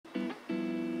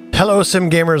Hello Sim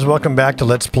Gamers, welcome back to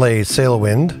Let's Play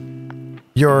Sailwind.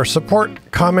 Your support,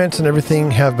 comments, and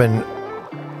everything have been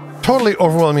totally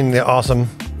overwhelmingly awesome.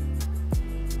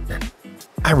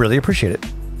 I really appreciate it.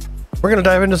 We're going to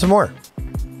dive into some more.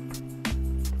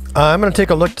 I'm going to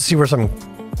take a look to see where some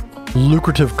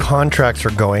lucrative contracts are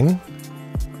going.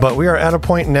 But we are at a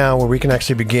point now where we can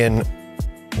actually begin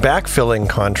backfilling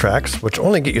contracts, which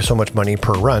only get you so much money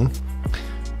per run,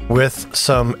 with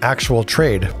some actual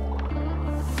trade.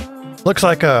 Looks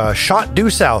like a shot due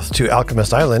south to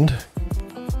Alchemist Island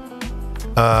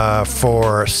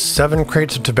for 7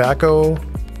 crates of tobacco.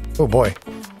 Oh boy.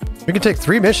 We can take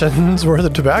 3 missions worth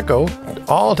of tobacco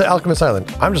all to Alchemist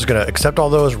Island. I'm just going to accept all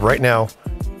those right now.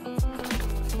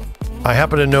 I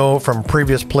happen to know from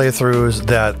previous playthroughs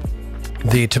that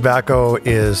the tobacco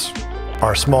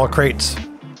are small crates.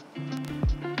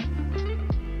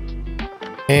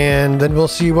 And then we'll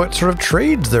see what sort of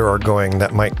trades there are going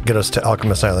that might get us to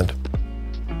Alchemist Island.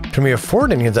 Can we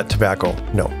afford any of that tobacco?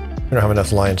 No, we don't have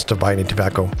enough lions to buy any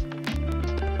tobacco.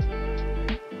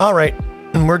 All right,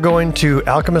 we're going to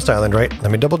Alchemist Island, right?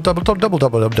 Let me double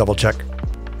check.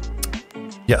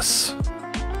 Yes.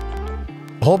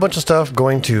 A whole bunch of stuff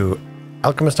going to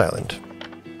Alchemist Island.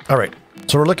 All right,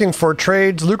 so we're looking for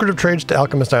trades, lucrative trades to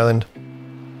Alchemist Island.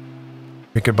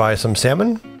 We could buy some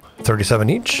salmon, 37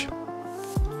 each.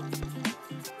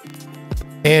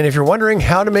 And if you're wondering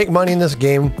how to make money in this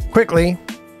game quickly,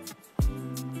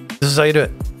 this is how you do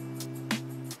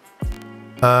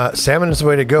it. Salmon is the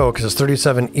way to go because it's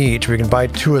 37 each. We can buy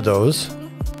 2 of those.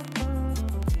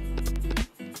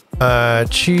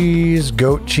 Cheese,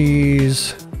 goat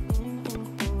cheese,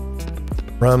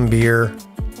 rum, beer.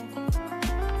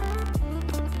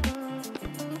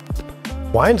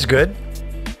 Wine's good.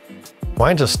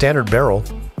 Wine's a standard barrel.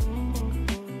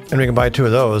 And we can buy 2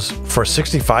 of those for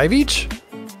 65 each?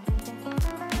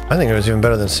 I think it was even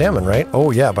better than salmon, right? Oh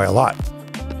yeah, by a lot.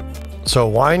 So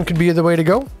wine could be the way to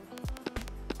go.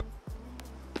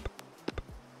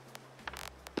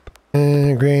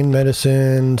 Grain,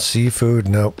 medicine, seafood,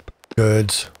 nope.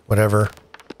 Goods, whatever.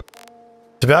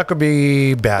 Tobacco would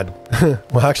be bad.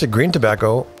 Well, actually green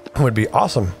tobacco would be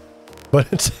awesome.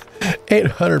 But it's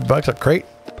 800 bucks a crate.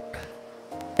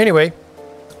 Anyway,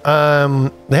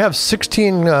 they have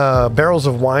 16 barrels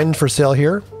of wine for sale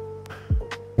here.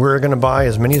 We're going to buy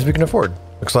as many as we can afford.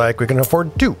 Looks like we can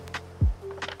afford 2.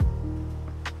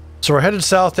 So we're headed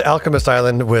south to Alchemist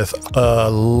Island with a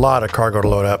lot of cargo to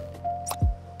load up.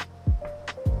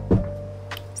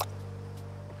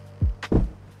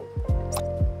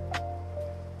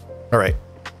 All right.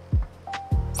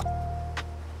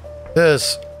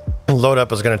 This load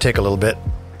up is going to take a little bit.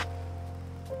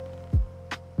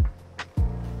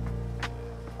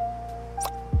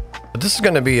 But this is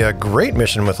going to be a great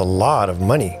mission with a lot of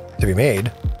money to be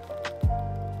made.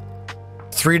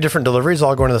 3 different deliveries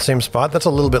all going to the same spot. That's a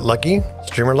little bit lucky.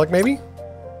 Streamer luck, maybe?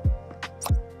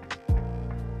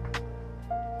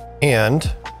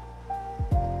 And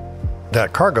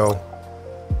that cargo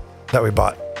that we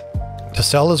bought to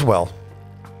sell as well.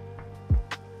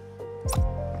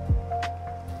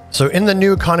 So in the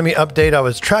new economy update, I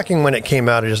was tracking when it came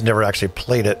out. I just never actually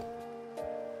played it.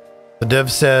 The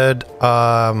dev said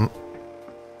the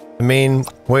main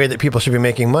way that people should be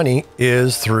making money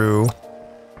is through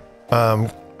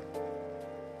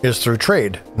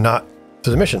trade, not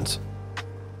through the missions.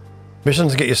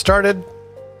 Missions get you started,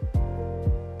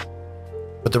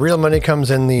 but the real money comes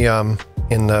in the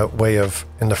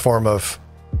form of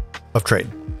trade.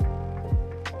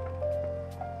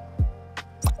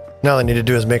 Now all I need to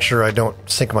do is make sure I don't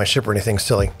sink my ship or anything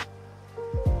silly.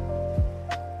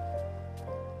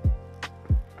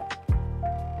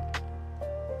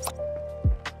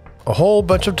 A whole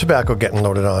bunch of tobacco getting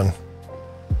loaded on.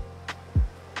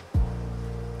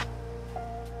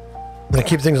 I'm going to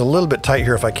keep things a little bit tight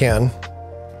here if I can.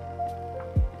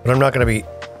 But I'm not going to be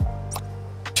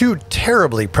too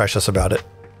terribly precious about it.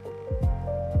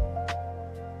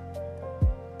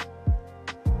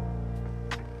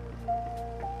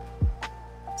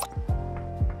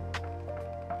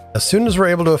 As soon as we're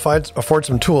able to afford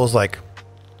some tools like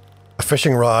a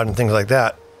fishing rod and things like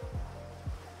that,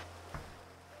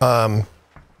 our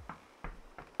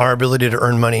ability to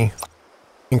earn money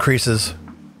increases.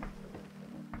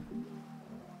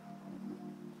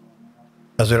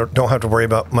 As we don't have to worry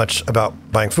about much about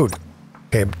buying food.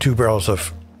 Okay, 2 barrels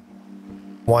of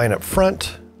wine up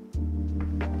front.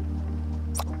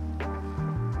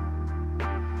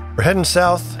 We're heading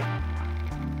south.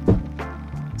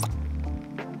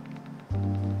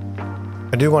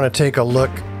 I do want to take a look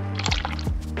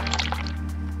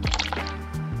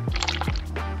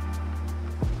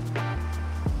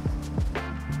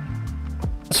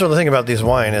So the thing about this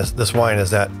wine is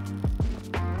that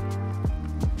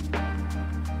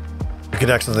you could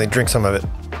accidentally drink some of it.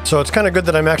 So it's kind of good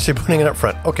that I'm actually putting it up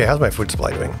front. Okay, how's my food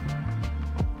supply doing?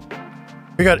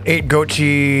 We got 8 goat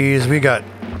cheese. We got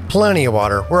plenty of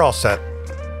water. We're all set.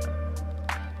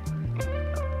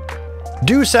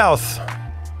 Due south.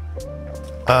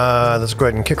 Let's go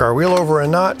ahead and kick our wheel over a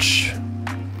notch.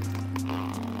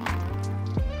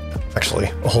 Actually,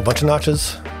 a whole bunch of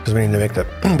notches, because we need to make the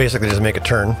basically just make a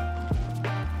turn.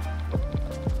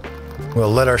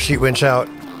 We'll let our sheet winch out.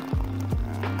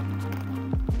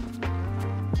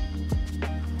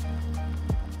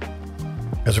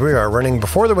 Because we are running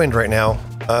before the wind right now.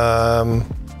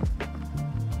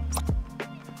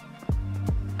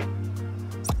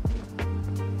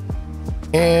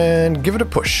 And give it a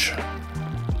push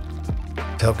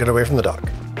to help get away from the dock.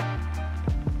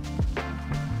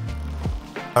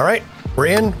 All right, we're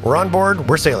in, we're on board,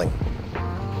 we're sailing.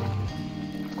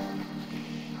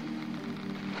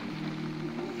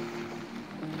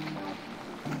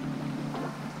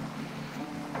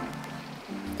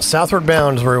 Southward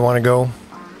bound is where we want to go.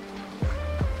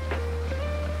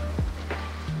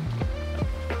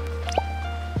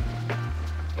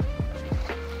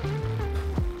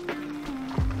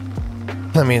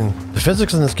 I mean, the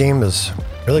physics in this game is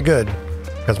really good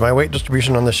because my weight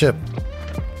distribution on the ship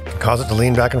can cause it to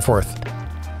lean back and forth.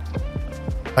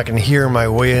 I can hear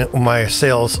my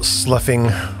sails sloughing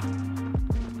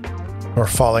or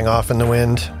falling off in the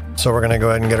wind. So we're going to go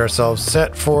ahead and get ourselves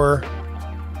set for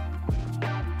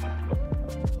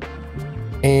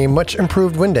a much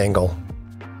improved wind angle.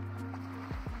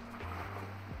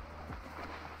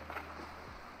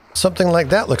 Something like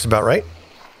that looks about right.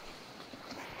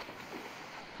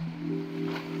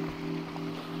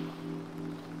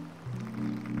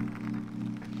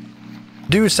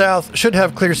 Due south, should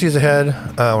have clear seas ahead.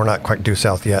 We're not quite due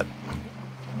south yet.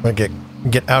 I'm gonna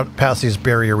get out past these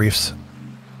barrier reefs.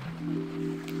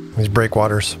 These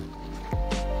breakwaters.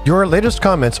 Your latest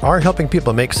comments are helping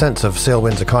people make sense of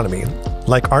Sailwind's economy.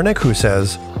 Like Arnek, who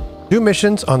says, do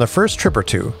missions on the first trip or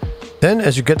two. Then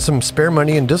as you get some spare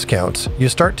money and discounts, you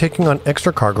start taking on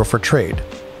extra cargo for trade.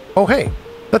 Oh hey,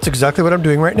 that's exactly what I'm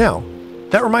doing right now.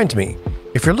 That reminds me,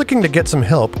 if you're looking to get some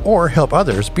help or help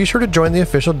others, be sure to join the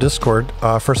official Discord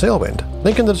for Sailwind.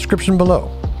 Link in the description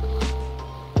below.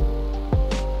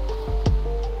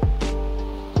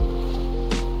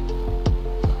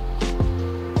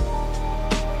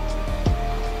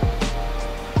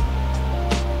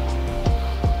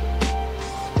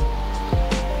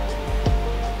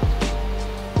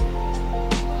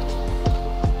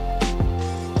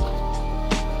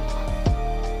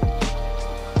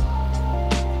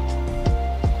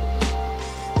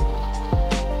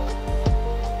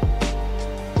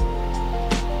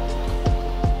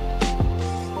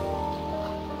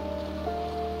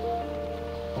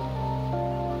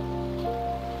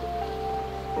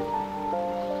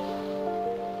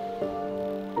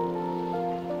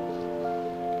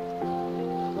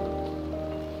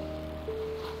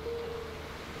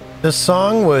 This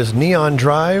song was Neon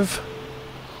Drive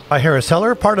by Harris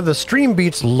Heller, part of the Stream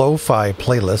Beats Lo-Fi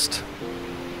playlist.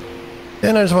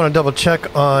 And I just want to double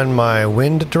check on my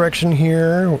wind direction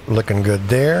here. Looking good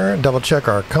there. Double check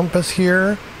our compass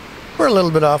here. We're a little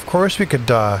bit off course. We could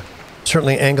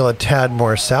certainly angle a tad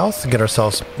more south, get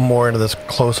ourselves more into this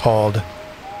close-hauled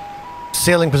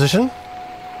sailing position.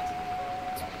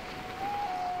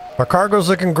 Our cargo's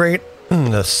looking great.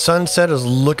 The sunset is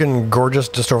looking gorgeous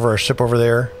just over our ship over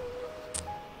there.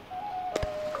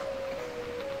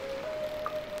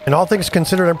 And all things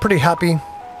considered, I'm pretty happy. I'm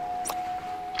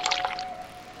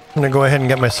going to go ahead and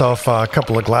get myself a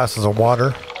couple of glasses of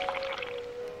water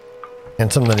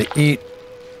and something to eat.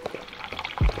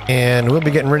 And we'll be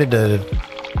getting ready to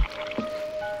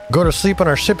go to sleep on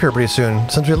our ship here pretty soon.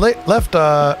 Since we left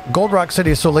Gold Rock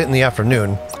City so late in the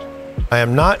afternoon, I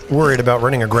am not worried about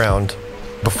running aground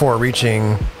before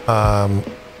reaching the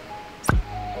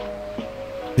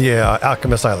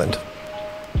Alchemist Island.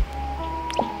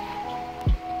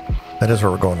 That is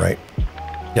where we're going, right?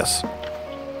 Yes.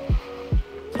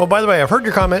 Oh, by the way, I've heard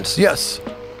your comments. Yes.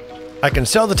 I can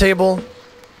sell the table.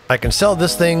 I can sell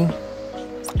this thing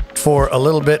for a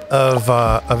little bit of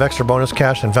extra bonus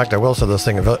cash. In fact, I will sell this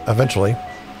thing eventually,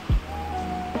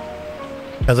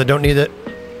 as I don't need it.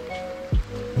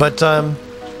 But I'm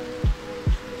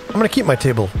going to keep my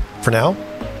table for now.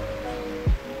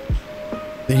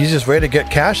 The easiest way to get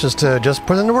cash is to just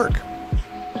put it into work.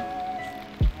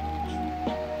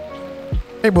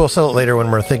 Maybe we'll sell it later when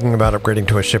we're thinking about upgrading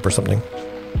to a ship or something.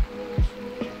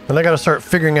 And I got to start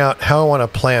figuring out how I want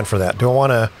to plan for that. Do I want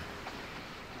to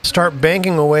start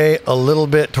banking away a little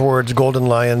bit towards golden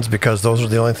lions, because those are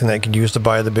the only thing that I can use to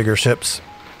buy the bigger ships.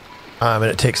 And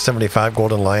it takes 75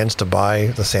 golden lions to buy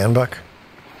the sandbuck.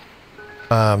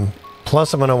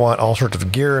 Plus I'm going to want all sorts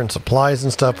of gear and supplies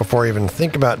and stuff before I even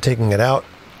think about taking it out.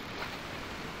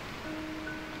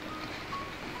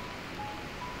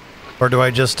 Or do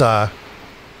I just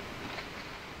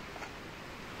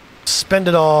spend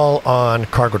it all on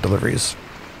cargo deliveries?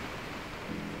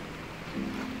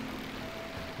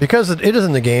 Because it is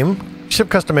in the game, ship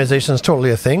customization is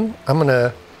totally a thing. I'm going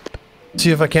to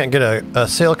see if I can't get a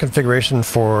sail configuration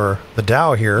for the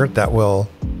Dow here that will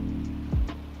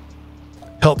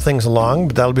help things along,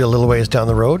 but that'll be a little ways down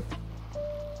the road.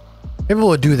 Maybe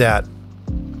we'll do that,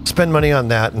 spend money on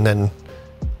that, and then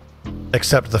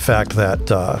accept the fact that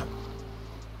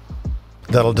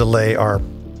that'll delay our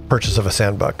purchase of a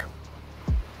sandbuck.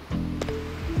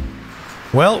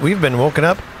 Well, we've been woken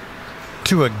up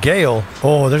to a gale.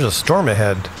 Oh, there's a storm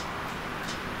ahead.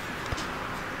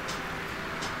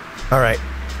 All right,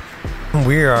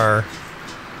 we are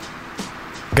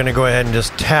going to go ahead and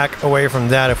just tack away from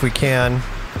that if we can.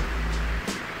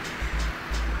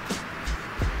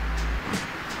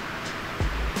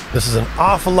 This is an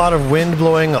awful lot of wind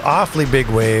blowing, awfully big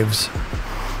waves.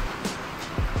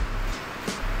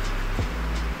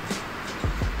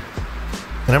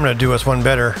 And I'm going to do us one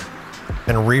better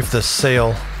and reef this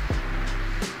sail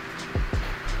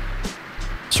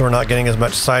so we're not getting as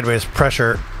much sideways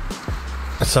pressure,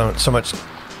 so much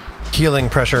heeling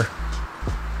pressure.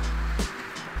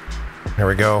 There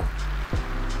we go.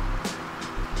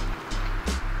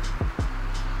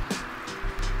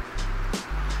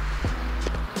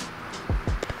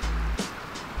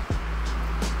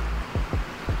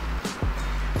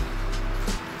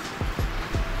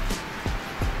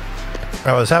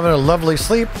 I was having a lovely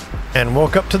sleep and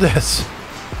woke up to this.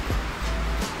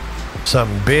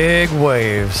 Some big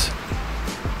waves.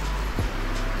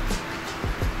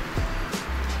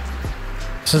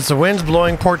 Since the wind's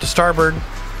blowing port to starboard,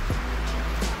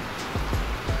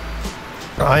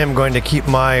 I am going to keep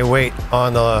my weight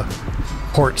on the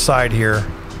port side here.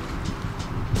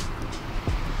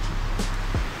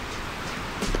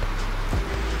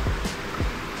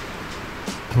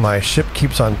 My ship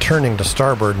keeps on turning to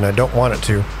starboard and I don't want it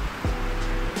to.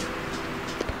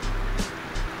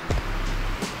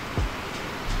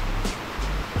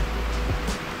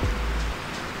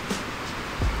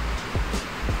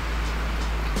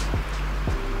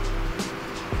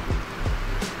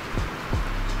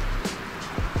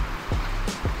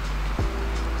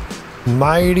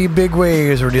 Mighty big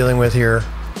waves we're dealing with here.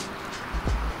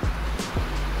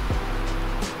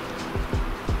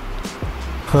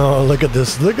 Oh, look at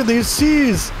this. Look at these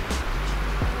seas.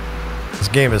 This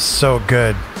game is so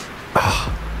good.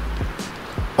 Oh.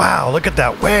 Wow, look at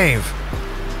that wave.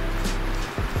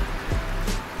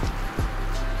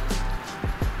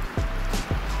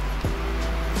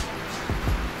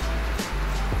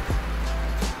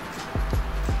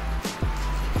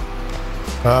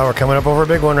 Oh, we're coming up over a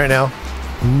big one right now.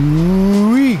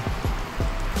 Ooh-wee.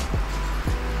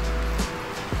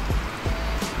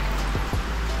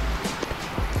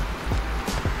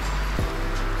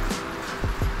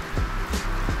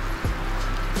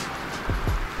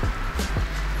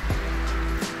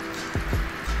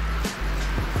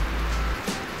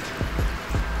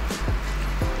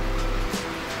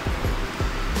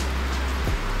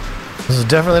 This is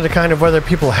definitely the kind of weather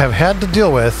people have had to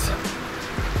deal with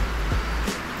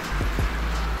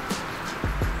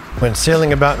when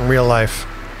sailing about in real life.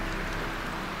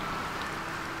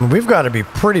 We've got to be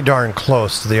pretty darn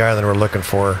close to the island we're looking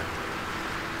for.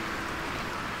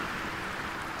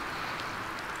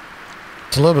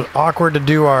 It's a little bit awkward to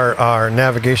do our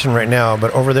navigation right now,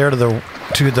 but over there to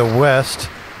the west,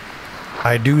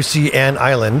 I do see an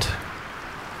island.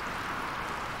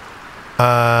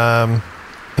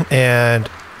 And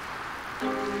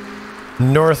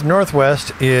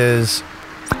northwest is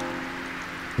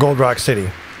Gold Rock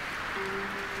City.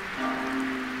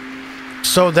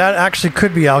 So that actually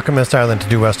could be Alchemist Island to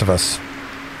due west of us.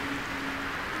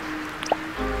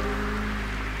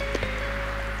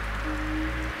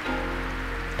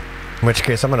 In which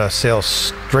case I'm going to sail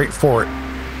straight for it.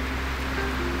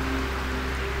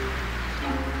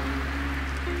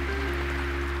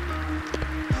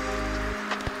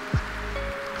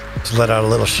 Just let out a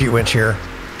little sheet winch here.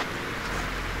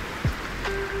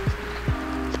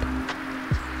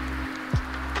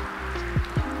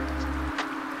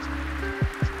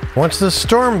 Once the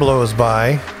storm blows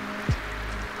by,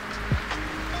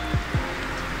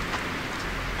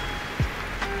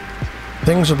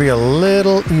 things will be a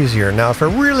little easier. Now, if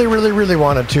I really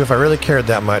wanted to, if I really cared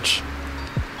that much,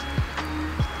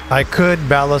 I could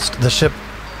ballast the ship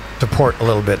to port a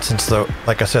little bit since,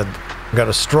 like I said, we've got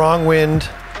a strong wind.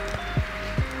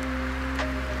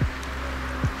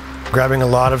 Grabbing a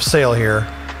lot of sail here.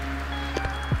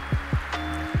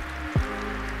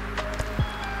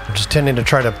 I'm just tending to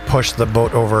try to push the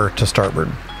boat over to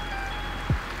starboard.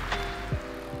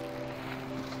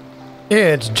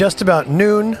 It's just about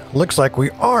noon. Looks like we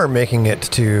are making it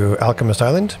to Alchemist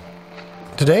Island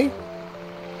today.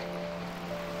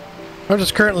 I'm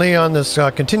just currently on this,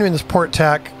 continuing this port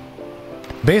tack.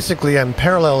 Basically, I'm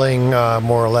paralleling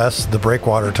more or less the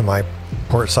breakwater to my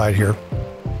port side here.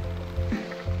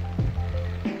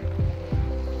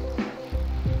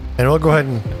 And we'll go ahead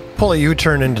and pull a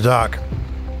U-turn into dock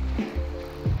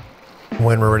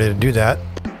when we're ready to do that.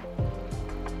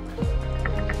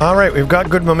 All right, we've got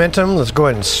good momentum. Let's go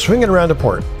ahead and swing it around to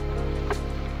port.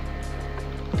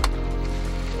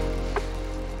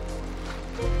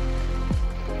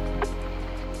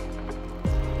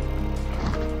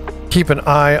 Keep an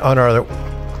eye on our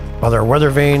weather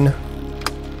vane.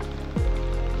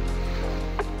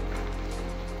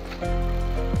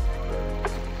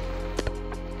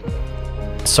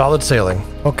 Solid sailing.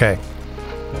 Okay.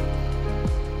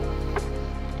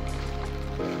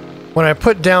 When I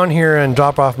put down here and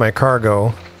drop off my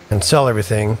cargo and sell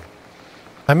everything,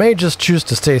 I may just choose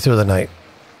to stay through the night.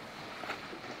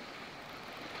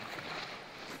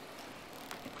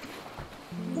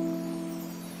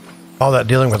 All that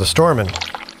dealing with a storm and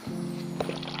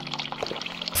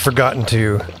forgotten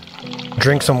to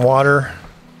drink some water,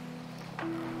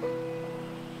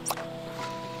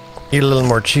 eat a little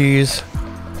more cheese.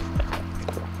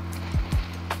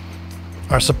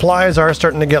 Our supplies are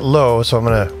starting to get low, so I'm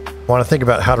going to want to think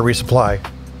about how to resupply.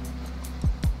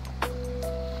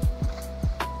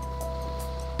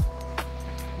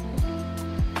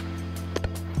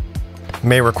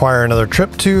 May require another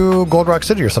trip to Gold Rock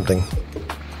City or something.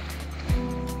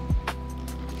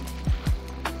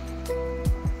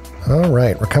 All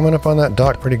right, we're coming up on that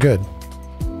dock pretty good.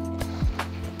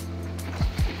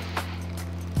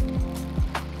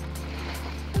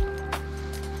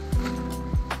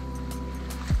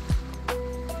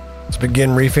 Let's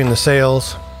begin reefing the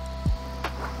sails.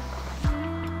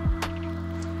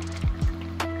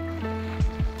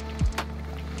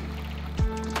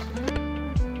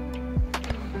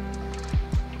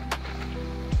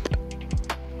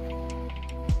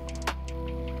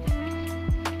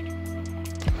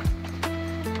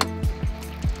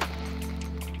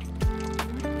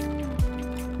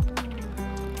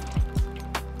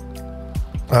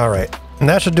 All right, and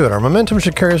that should do it. Our momentum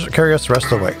should carry us the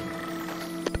rest of the way.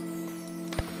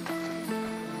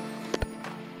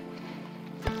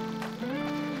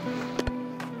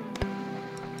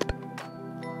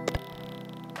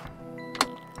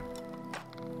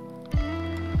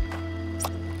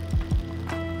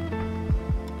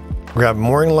 Grab a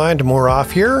mooring line to moor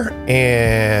off here,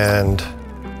 and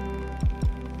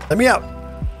let me out.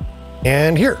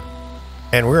 And here.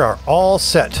 And we are all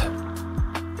set.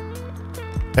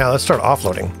 Now let's start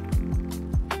offloading.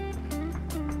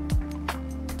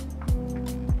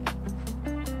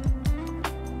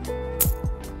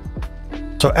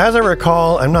 So as I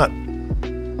recall, I'm not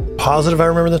positive I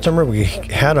remember this number, we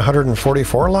had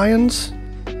 144 lions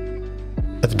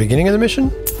at the beginning of the mission.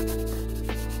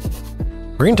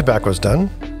 Green tobacco was done.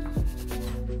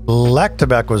 Black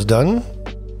tobacco was done.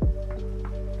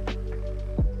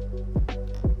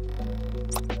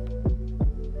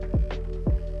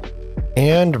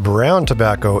 And brown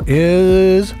tobacco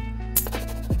is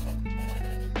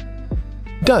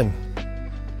done.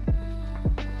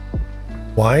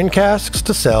 Wine casks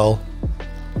to sell.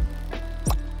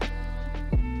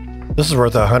 This is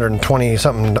worth 120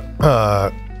 something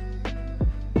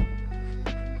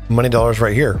money dollars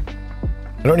right here.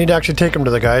 I don't need to actually take them to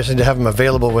the guys. I need to have them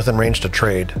available within range to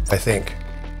trade, I think.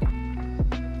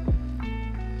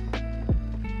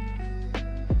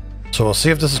 So we'll see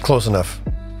if this is close enough.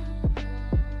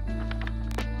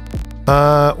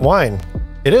 Wine.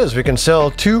 It is. We can sell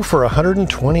 2 for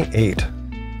 128.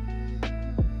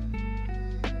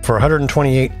 For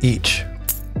 128 each.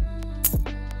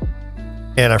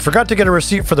 And I forgot to get a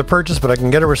receipt for the purchase, but I can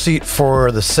get a receipt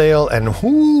for the sale, and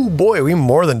whoo boy, we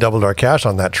more than doubled our cash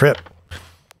on that trip.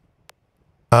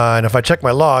 And if I check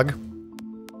my log,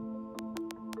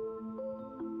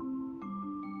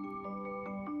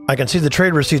 I can see the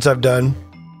trade receipts I've done.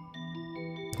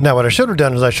 Now, what I should have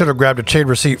done is I should have grabbed a trade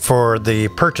receipt for the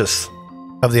purchase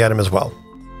of the item as well.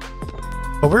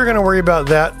 But we're going to worry about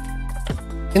that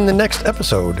in the next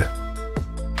episode.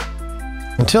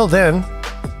 Until then,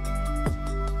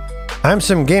 I'm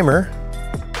Sim Gamer,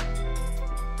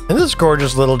 and this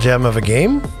gorgeous little gem of a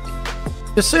game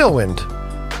is Sailwind.